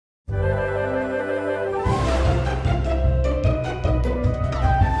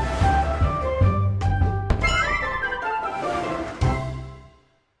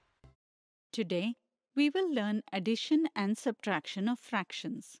Today, we will learn addition and subtraction of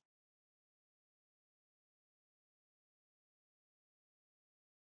fractions.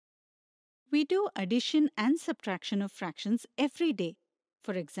 We do addition and subtraction of fractions every day.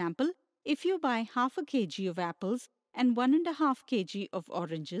 For example, if you buy half a kg of apples and 1.5 kg of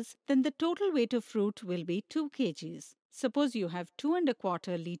oranges, then the total weight of fruit will be 2 kgs. Suppose you have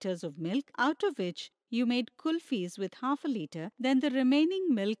 2.25 liters of milk, out of which you made kulfis with half a liter, then the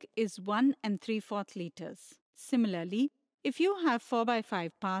remaining milk is 1 3/4 liters. Similarly, if you have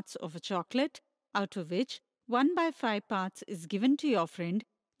 4/5 parts of a chocolate, out of which 1/5 parts is given to your friend,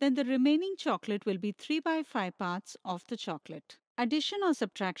 then the remaining chocolate will be 3/5 parts of the chocolate. Addition or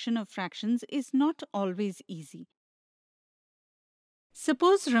subtraction of fractions is not always easy.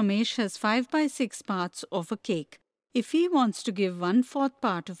 Suppose Ramesh has 5/6 parts of a cake. If he wants to give 1/4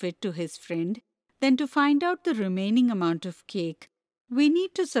 part of it to his friend, then to find out the remaining amount of cake, we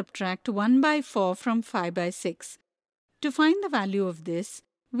need to subtract 1/4 from 5/6. To find the value of this,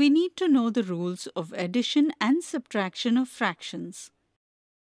 we need to know the rules of addition and subtraction of fractions.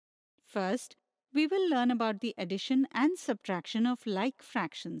 First, we will learn about the addition and subtraction of like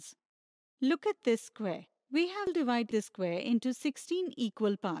fractions. Look at this square. We have divided this square into 16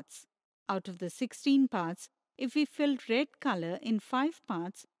 equal parts. Out of the 16 parts, if we fill red color in 5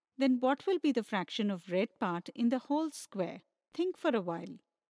 parts, then what will be the fraction of red part in the whole square? Think for a while.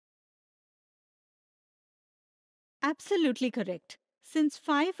 Absolutely correct. Since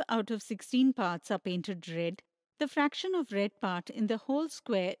 5 out of 16 parts are painted red, the fraction of red part in the whole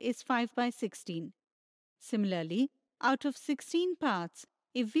square is 5/16. Similarly, out of 16 parts,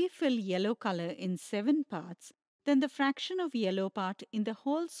 if we fill yellow color in 7 parts, then the fraction of yellow part in the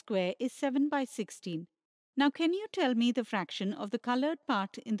whole square is 7/16. Now, can you tell me the fraction of the colored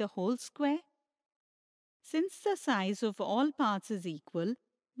part in the whole square? Since the size of all parts is equal,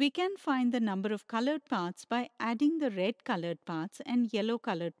 we can find the number of colored parts by adding the red colored parts and yellow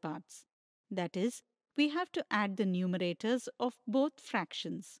colored parts. That is, we have to add the numerators of both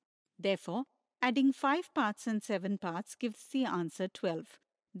fractions. Therefore, adding 5 parts and 7 parts gives the answer 12.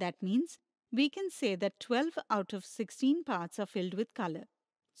 That means we can say that 12 out of 16 parts are filled with color.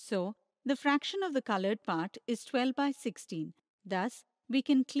 So, the fraction of the colored part is 12/16. Thus, we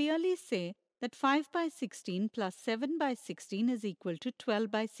can clearly say that 5/16 plus 7/16 is equal to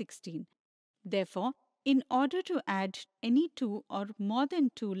 12/16. Therefore, in order to add any two or more than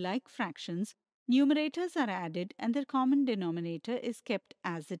two like fractions, numerators are added and the common denominator is kept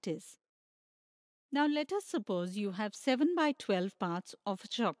as it is. Now let us suppose you have 7/12 parts of a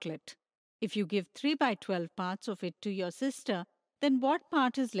chocolate. If you give 3/12 parts of it to your sister, then what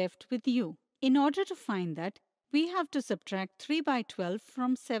part is left with you? In order to find that, we have to subtract 3/12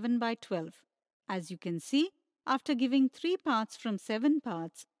 from 7/12. As you can see, after giving 3 parts from 7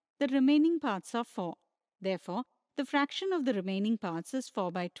 parts, the remaining parts are 4. Therefore, the fraction of the remaining parts is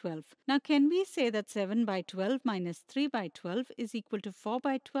 4/12. Now, can we say that 7/12 minus 3/12 is equal to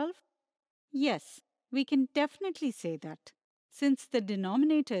 4/12? Yes, we can definitely say that. Since the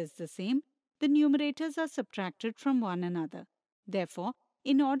denominator is the same, the numerators are subtracted from one another. Therefore,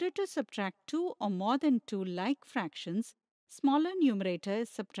 in order to subtract 2 or more than 2 like fractions, smaller numerator is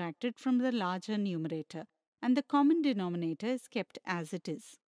subtracted from the larger numerator, and the common denominator is kept as it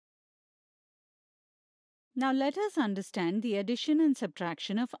is. Now let us understand the addition and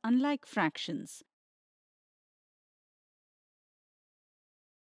subtraction of unlike fractions.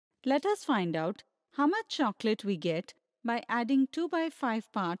 Let us find out how much chocolate we get by adding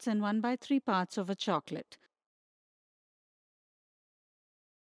 2/5 parts and 1/3 parts of a chocolate.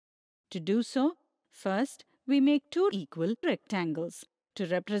 To do so, first we make two equal rectangles. To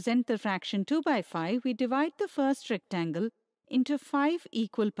represent the fraction 2/5, we divide the first rectangle into 5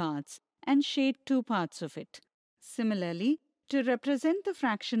 equal parts and shade 2 parts of it. Similarly, to represent the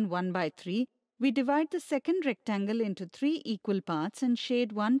fraction 1/3, we divide the second rectangle into 3 equal parts and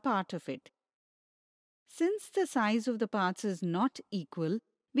shade 1 part of it. Since the size of the parts is not equal,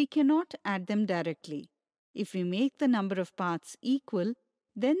 we cannot add them directly. If we make the number of parts equal,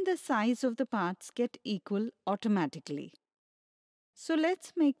 then the size of the parts get equal automatically. So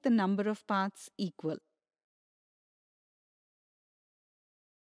let's make the number of parts equal.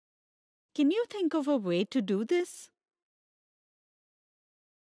 Can you think of a way to do this?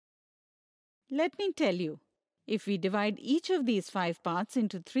 Let me tell you. If we divide each of these 5 parts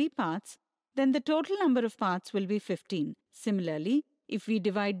into 3 parts, then the total number of parts will be 15. Similarly, if we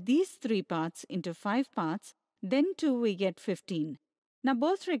divide these 3 parts into 5 parts, then too we get 15. Now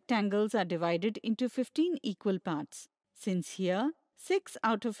both rectangles are divided into 15 equal parts. Since here 6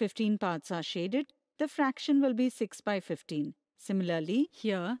 out of 15 parts are shaded, the fraction will be 6/15. Similarly,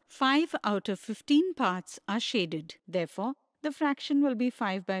 here 5 out of 15 parts are shaded. Therefore, the fraction will be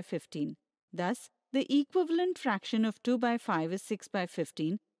 5 by 15. Thus, the equivalent fraction of 2 by 5 is 6 by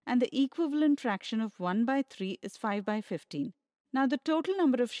 15, and the equivalent fraction of 1 by 3 is 5 by 15. Now, the total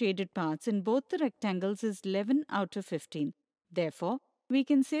number of shaded parts in both the rectangles is 11 out of 15. Therefore, we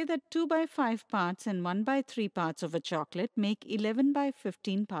can say that 2 by 5 parts and 1 by 3 parts of a chocolate make 11 by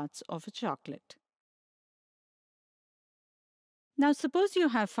 15 parts of a chocolate. Now, suppose you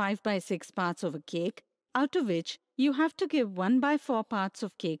have 5 by 6 parts of a cake, out of which you have to give 1 by 4 parts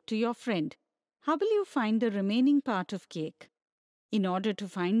of cake to your friend. How will you find the remaining part of cake? In order to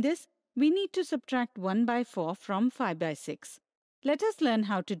find this, we need to subtract 1 by 4 from 5 by 6. Let us learn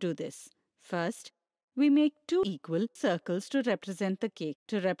how to do this. First, we make two equal circles to represent the cake.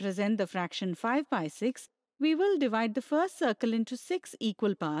 To represent the fraction 5 by 6, we will divide the first circle into 6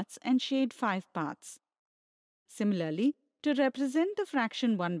 equal parts and shade 5 parts. Similarly, to represent the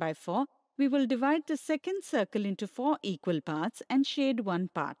fraction 1 by 4, we will divide the second circle into 4 equal parts and shade 1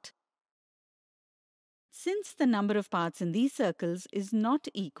 part. Since the number of parts in these circles is not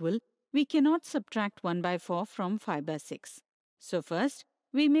equal, we cannot subtract 1 by 4 from 5 by 6. So first,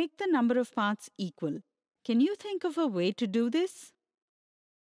 we make the number of parts equal. Can you think of a way to do this?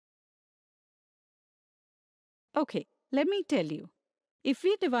 Okay, let me tell you. If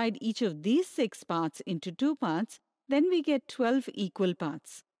we divide each of these 6 parts into 2 parts, then we get 12 equal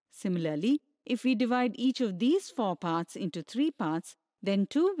parts. Similarly, if we divide each of these 4 parts into 3 parts, then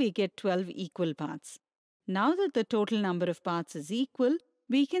too we get 12 equal parts. Now that the total number of parts is equal,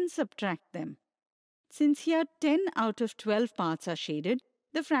 we can subtract them. Since here 10 out of 12 parts are shaded,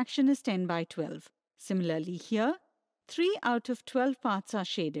 the fraction is 10 by 12. Similarly here, 3 out of 12 parts are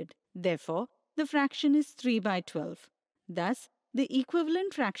shaded. Therefore, the fraction is 3 by 12. Thus, the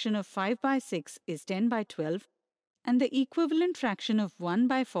equivalent fraction of 5 by 6 is 10 by 12, and the equivalent fraction of 1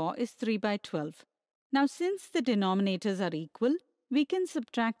 by 4 is 3 by 12. Now, since the denominators are equal, we can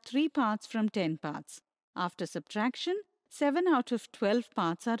subtract 3 parts from 10 parts. After subtraction, 7 out of 12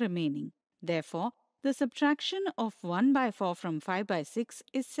 parts are remaining. Therefore, the subtraction of 1 by 4 from 5 by 6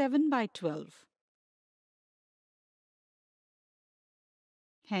 is 7 by 12.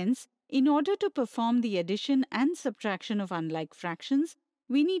 Hence, in order to perform the addition and subtraction of unlike fractions,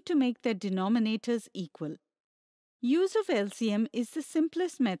 we need to make their denominators equal. Use of LCM is the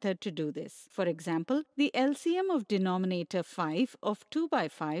simplest method to do this. For example, the LCM of denominator 5 of 2 by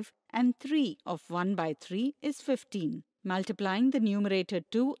 5 and 3 of 1 by 3 is 15. Multiplying the numerator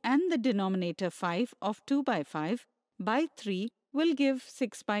 2 and the denominator 5 of 2 by 5 by 3 will give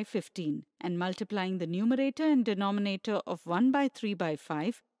 6 by 15. And multiplying the numerator and denominator of 1 by 3 by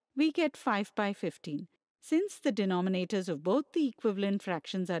 5, we get 5 by 15. Since the denominators of both the equivalent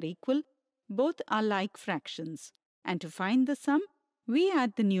fractions are equal, both are like fractions. And to find the sum, we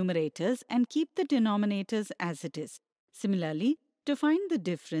add the numerators and keep the denominators as it is. Similarly, to find the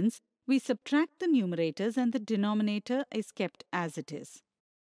difference, we subtract the numerators and the denominator is kept as it is.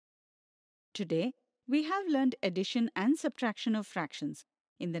 Today, we have learned addition and subtraction of fractions.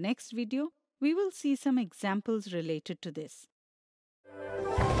 In the next video, we will see some examples related to this.